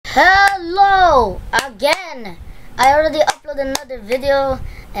Hello again. I already uploaded another video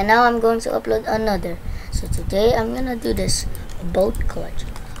and now I'm going to upload another. So today I'm gonna do this boat clutch.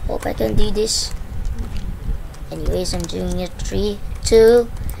 Hope I can do this. Anyways, I'm doing it. 3, 2,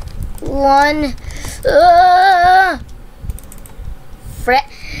 1. Frick.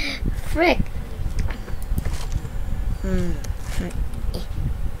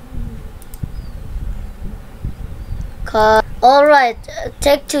 Alright,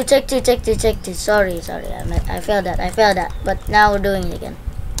 take two. Sorry, I failed that, but now we're doing it again.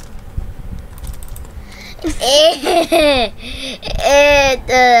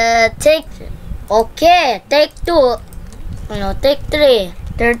 Take two. Take 3.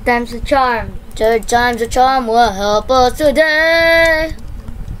 Third time's the charm. Third time's the charm will help us today.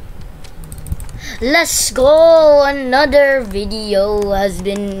 Let's go. Another video has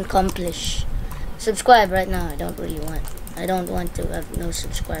been accomplished. Subscribe right now. I don't want to have no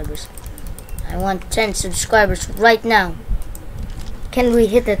subscribers. I want 10 subscribers right now. Can we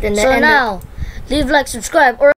hit it in the end? So now, leave, like, subscribe, or